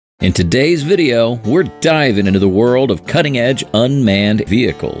In today's video, we're diving into the world of cutting-edge unmanned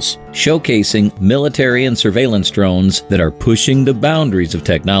vehicles, showcasing military and surveillance drones that are pushing the boundaries of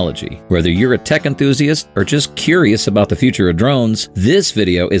technology. Whether you're a tech enthusiast or just curious about the future of drones, this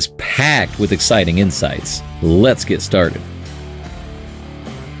video is packed with exciting insights. Let's get started.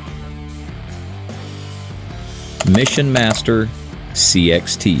 Mission Master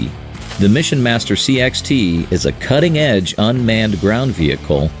CXT. The Mission Master CXT is a cutting-edge unmanned ground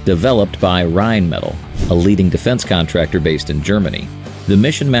vehicle developed by Rheinmetall, a leading defense contractor based in Germany. The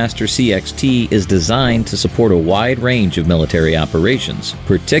Mission Master CXT is designed to support a wide range of military operations,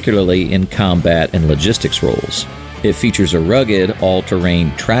 particularly in combat and logistics roles. It features a rugged,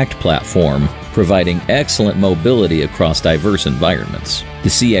 all-terrain tracked platform, providing excellent mobility across diverse environments. The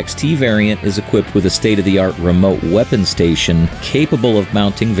CXT variant is equipped with a state-of-the-art remote weapon station capable of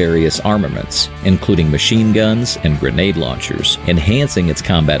mounting various armaments, including machine guns and grenade launchers, enhancing its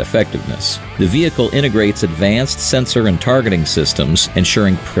combat effectiveness. The vehicle integrates advanced sensor and targeting systems,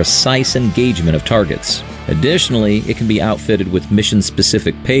 ensuring precise engagement of targets. Additionally, it can be outfitted with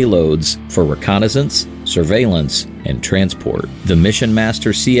mission-specific payloads for reconnaissance, surveillance, and transport. The Mission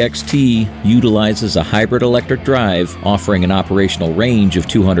Master CXT utilizes a hybrid electric drive, offering an operational range of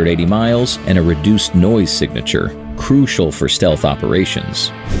 280 miles and a reduced noise signature, crucial for stealth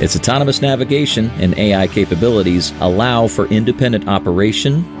operations. Its autonomous navigation and AI capabilities allow for independent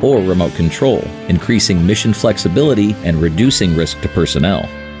operation or remote control, increasing mission flexibility and reducing risk to personnel.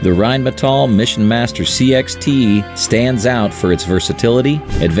 The Rheinmetall Mission Master CXT stands out for its versatility,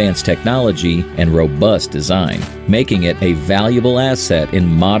 advanced technology, and robust design, making it a valuable asset in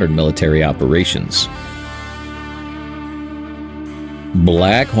modern military operations.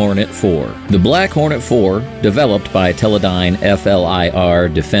 Black Hornet 4. The Black Hornet 4, developed by Teledyne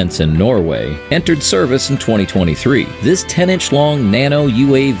FLIR Defense in Norway, entered service in 2023. This 10-inch long nano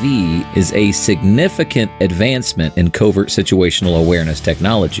UAV is a significant advancement in covert situational awareness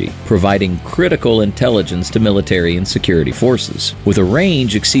technology, providing critical intelligence to military and security forces. With a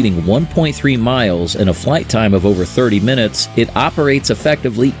range exceeding 1.3 miles and a flight time of over 30 minutes, it operates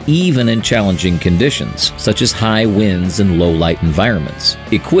effectively even in challenging conditions, such as high winds and low-light environments.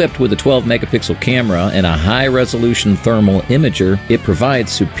 Equipped with a 12-megapixel camera and a high-resolution thermal imager, it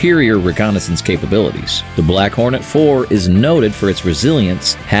provides superior reconnaissance capabilities. The Black Hornet 4 is noted for its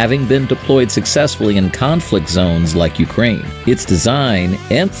resilience, having been deployed successfully in conflict zones like Ukraine. Its design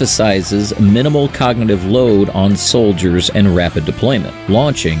emphasizes minimal cognitive load on soldiers and rapid deployment,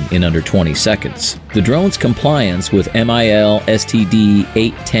 launching in under 20 seconds. The drone's compliance with MIL STD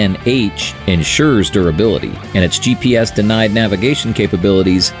 810H ensures durability, and its GPS-denied navigation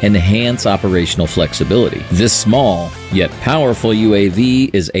capabilities enhance operational flexibility. This small, yet powerful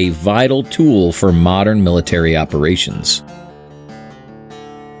UAV is a vital tool for modern military operations.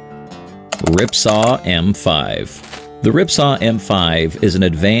 Ripsaw M5. The Ripsaw M5 is an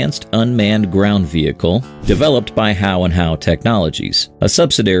advanced unmanned ground vehicle developed by How & How Technologies, a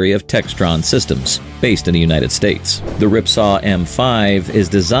subsidiary of Textron Systems, based in the United States. The Ripsaw M5 is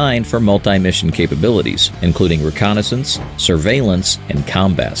designed for multi-mission capabilities, including reconnaissance, surveillance, and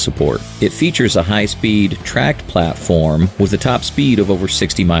combat support. It features a high-speed, tracked platform with a top speed of over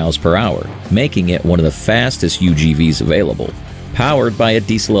 60 miles per hour, making it one of the fastest UGVs available. Powered by a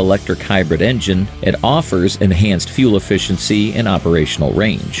diesel-electric hybrid engine, it offers enhanced fuel efficiency and operational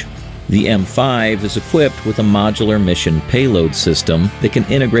range. The M5 is equipped with a modular mission payload system that can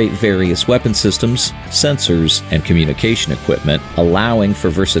integrate various weapon systems, sensors, and communication equipment, allowing for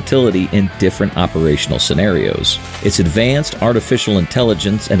versatility in different operational scenarios. Its advanced artificial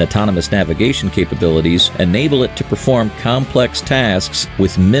intelligence and autonomous navigation capabilities enable it to perform complex tasks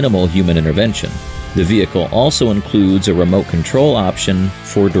with minimal human intervention. The vehicle also includes a remote control option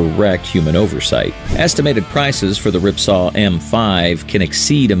for direct human oversight. Estimated prices for the Ripsaw M5 can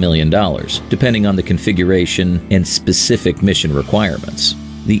exceed $1 million, depending on the configuration and specific mission requirements.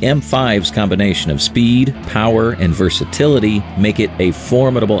 The M5's combination of speed, power, and versatility make it a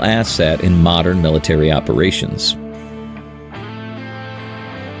formidable asset in modern military operations.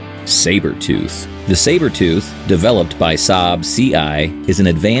 Sabertooth. The Sabertooth, developed by Saab CI, is an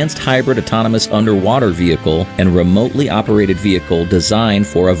advanced hybrid autonomous underwater vehicle and remotely operated vehicle designed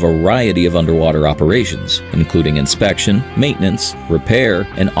for a variety of underwater operations, including inspection, maintenance, repair,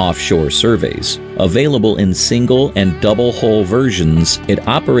 and offshore surveys. Available in single and double hull versions, it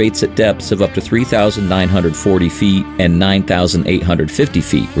operates at depths of up to 3,940 feet and 9,850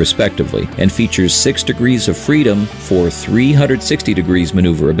 feet, respectively, and features 6 degrees of freedom for 360 degrees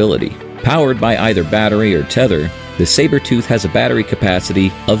maneuverability. Powered by either battery or tether, the Sabertooth has a battery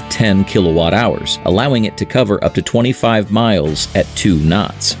capacity of 10 kilowatt hours, allowing it to cover up to 25 miles at 2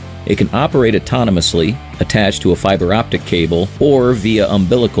 knots. It can operate autonomously, attached to a fiber optic cable, or via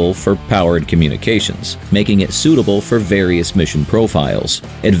umbilical for powered communications, making it suitable for various mission profiles.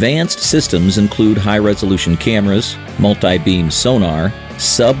 Advanced systems include high-resolution cameras, multi-beam sonar,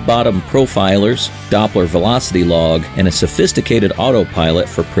 sub-bottom profilers, Doppler velocity log, and a sophisticated autopilot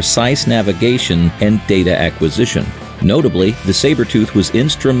for precise navigation and data acquisition. Notably, the Sabertooth was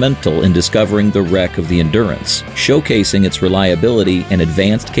instrumental in discovering the wreck of the Endurance, showcasing its reliability and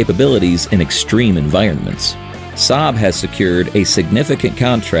advanced capabilities in extreme environments. Saab has secured a significant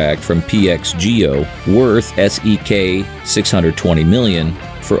contract from PX Geo worth SEK $620 million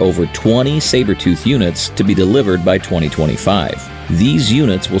for over 20 Sabertooth units to be delivered by 2025. These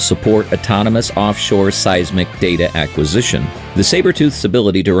units will support autonomous offshore seismic data acquisition. The Sabertooth's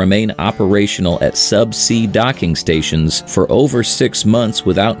ability to remain operational at subsea docking stations for over 6 months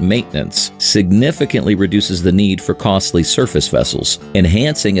without maintenance significantly reduces the need for costly surface vessels,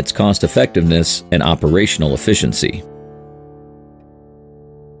 enhancing its cost-effectiveness and operational efficiency.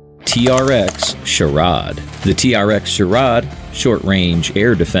 TRX Sharad. The TRX Sharad, Short-Range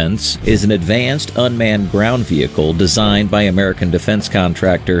Air Defense, is an advanced unmanned ground vehicle designed by American defense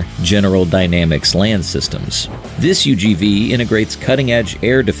contractor General Dynamics Land Systems. This UGV integrates cutting-edge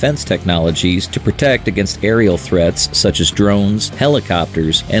air defense technologies to protect against aerial threats such as drones,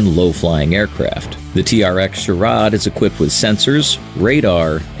 helicopters, and low-flying aircraft. The TRX Sharad is equipped with sensors,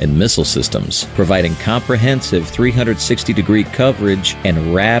 radar, and missile systems, providing comprehensive 360-degree coverage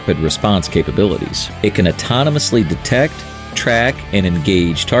and rapid response capabilities. It can autonomously detect, track, and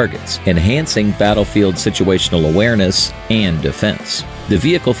engage targets, enhancing battlefield situational awareness and defense. The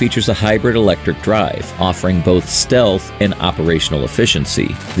vehicle features a hybrid electric drive, offering both stealth and operational efficiency.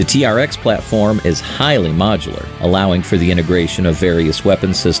 The TRX platform is highly modular, allowing for the integration of various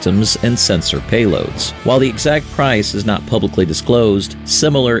weapon systems and sensor payloads. While the exact price is not publicly disclosed,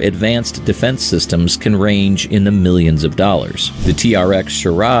 similar advanced defense systems can range in the millions of dollars. The TRX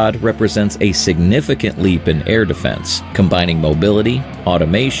Sharad represents a significant leap in air defense, combining mobility,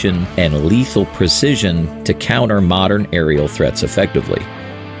 automation, and lethal precision to counter modern aerial threats effectively.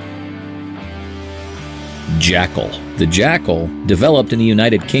 Jackal. The Jackal, developed in the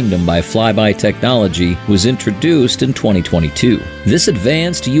United Kingdom by Flyby Technology, was introduced in 2022. This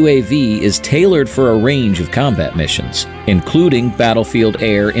advanced UAV is tailored for a range of combat missions, including battlefield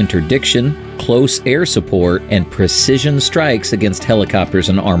air interdiction, close air support, and precision strikes against helicopters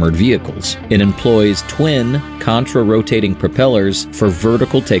and armored vehicles. It employs twin, contra-rotating propellers for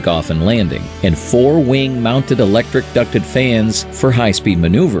vertical takeoff and landing, and 4 wing-mounted electric ducted fans for high-speed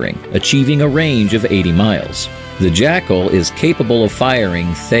maneuvering, achieving a range of 80 miles. The Jackal is capable of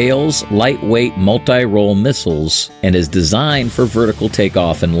firing Thales lightweight multi-role missiles and is designed for vertical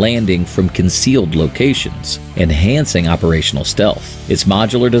takeoff and landing from concealed locations, enhancing operational stealth. Its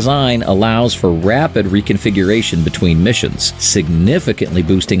modular design allows for rapid reconfiguration between missions, significantly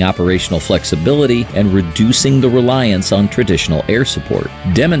boosting operational flexibility and reducing the reliance on traditional air support.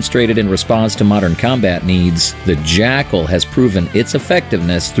 Demonstrated in response to modern combat needs, the Jackal has proven its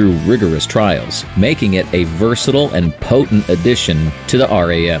effectiveness through rigorous trials, making it a versatile and potent addition to the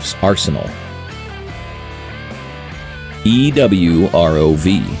RAF's arsenal.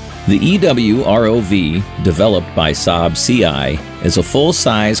 EWROV. The EWROV, developed by Saab CI, is a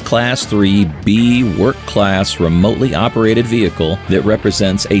full-size Class 3B work-class remotely operated vehicle that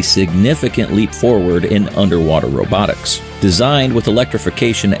represents a significant leap forward in underwater robotics. Designed with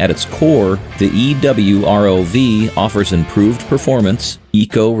electrification at its core, the EWROV offers improved performance,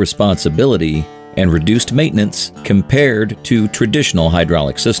 eco-responsibility, and reduced maintenance compared to traditional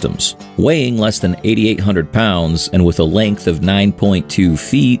hydraulic systems. Weighing less than 8,800 pounds and with a length of 9.2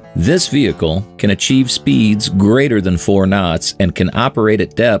 feet, this vehicle can achieve speeds greater than 4 knots and can operate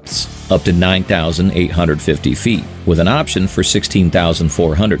at depths up to 9,850 feet, with an option for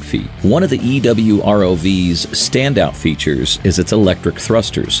 16,400 feet. One of the EWROV's standout features is its electric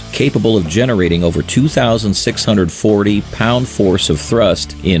thrusters, capable of generating over 2,640 pound force of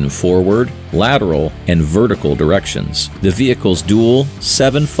thrust in forward, lateral, and vertical directions. The vehicle's dual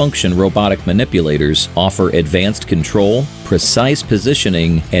 7-function robotic manipulators offer advanced control, precise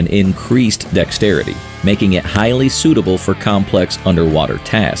positioning, and increased dexterity, making it highly suitable for complex underwater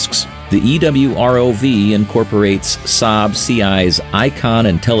tasks. The EWROV incorporates Saab CI's Icon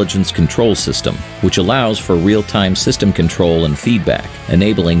Intelligence Control System, which allows for real-time system control and feedback,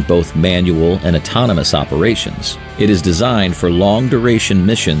 enabling both manual and autonomous operations. It is designed for long-duration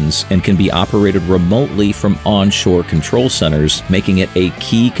missions and can be operated remotely from onshore control centers, making it a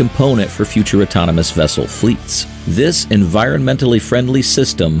key component for future autonomous vessel fleets. This environmentally friendly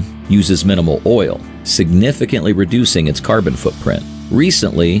system uses minimal oil, significantly reducing its carbon footprint.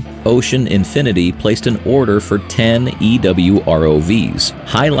 Recently, Ocean Infinity placed an order for 10 EW ROVs,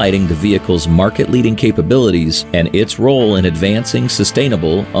 highlighting the vehicle's market-leading capabilities and its role in advancing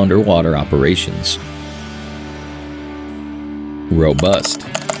sustainable underwater operations. Robust.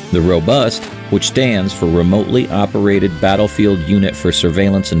 The Robust, which stands for Remotely Operated Battlefield Unit for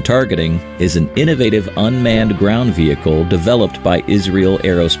Surveillance and Targeting, is an innovative unmanned ground vehicle developed by Israel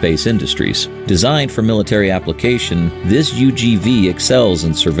Aerospace Industries. Designed for military application, this UGV excels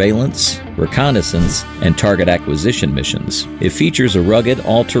in surveillance, reconnaissance, and target acquisition missions. It features a rugged,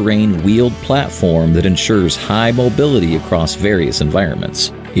 all-terrain wheeled platform that ensures high mobility across various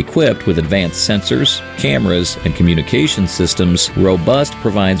environments. Equipped with advanced sensors, cameras, and communication systems, Robust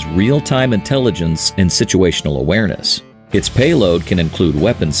provides real-time intelligence and situational awareness. Its payload can include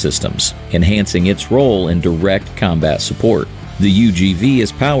weapon systems, enhancing its role in direct combat support. The UGV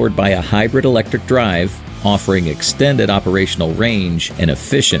is powered by a hybrid electric drive, offering extended operational range and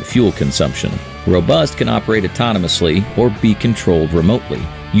efficient fuel consumption. Robust can operate autonomously or be controlled remotely,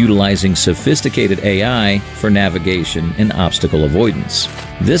 utilizing sophisticated AI for navigation and obstacle avoidance.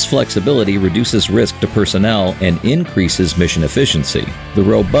 This flexibility reduces risk to personnel and increases mission efficiency. The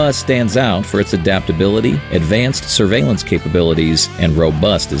Robust stands out for its adaptability, advanced surveillance capabilities, and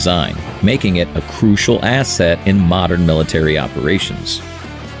robust design, making it a crucial asset in modern military operations.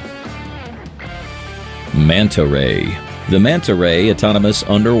 Manta Ray. The Manta Ray autonomous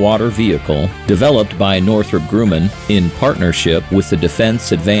underwater vehicle, developed by Northrop Grumman in partnership with the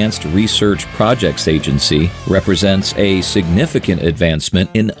Defense Advanced Research Projects Agency, represents a significant advancement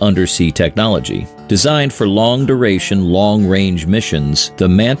in undersea technology. Designed for long-duration, long-range missions, the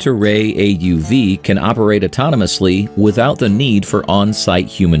Manta Ray AUV can operate autonomously without the need for on-site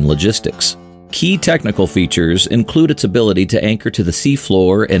human logistics. Key technical features include its ability to anchor to the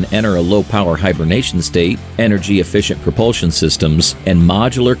seafloor and enter a low-power hibernation state, energy-efficient propulsion systems, and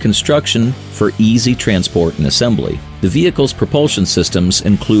modular construction for easy transport and assembly. The vehicle's propulsion systems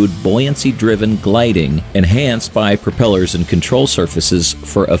include buoyancy-driven gliding, enhanced by propellers and control surfaces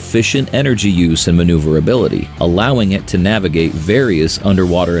for efficient energy use and maneuverability, allowing it to navigate various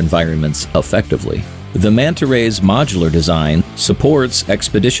underwater environments effectively. The Manta Ray's modular design supports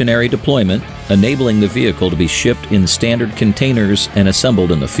expeditionary deployment, enabling the vehicle to be shipped in standard containers and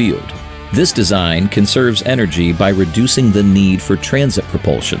assembled in the field. This design conserves energy by reducing the need for transit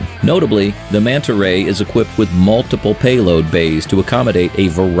propulsion. Notably, the Manta Ray is equipped with multiple payload bays to accommodate a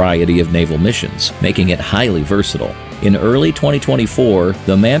variety of naval missions, making it highly versatile. In early 2024,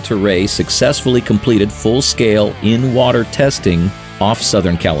 the Manta Ray successfully completed full-scale in-water testing off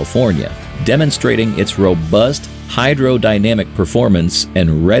Southern California, demonstrating its robust hydrodynamic performance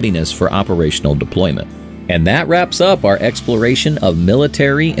and readiness for operational deployment. And that wraps up our exploration of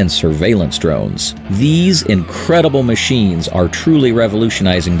military and surveillance drones. These incredible machines are truly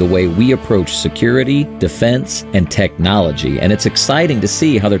revolutionizing the way we approach security, defense, and technology, and it's exciting to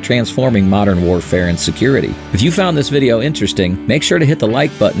see how they're transforming modern warfare and security. If you found this video interesting, make sure to hit the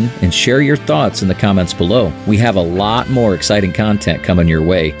like button and share your thoughts in the comments below. We have a lot more exciting content coming your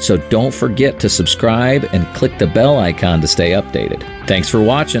way, so don't forget to subscribe and click the bell icon to stay updated. Thanks for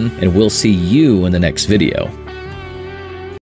watching, and we'll see you in the next video.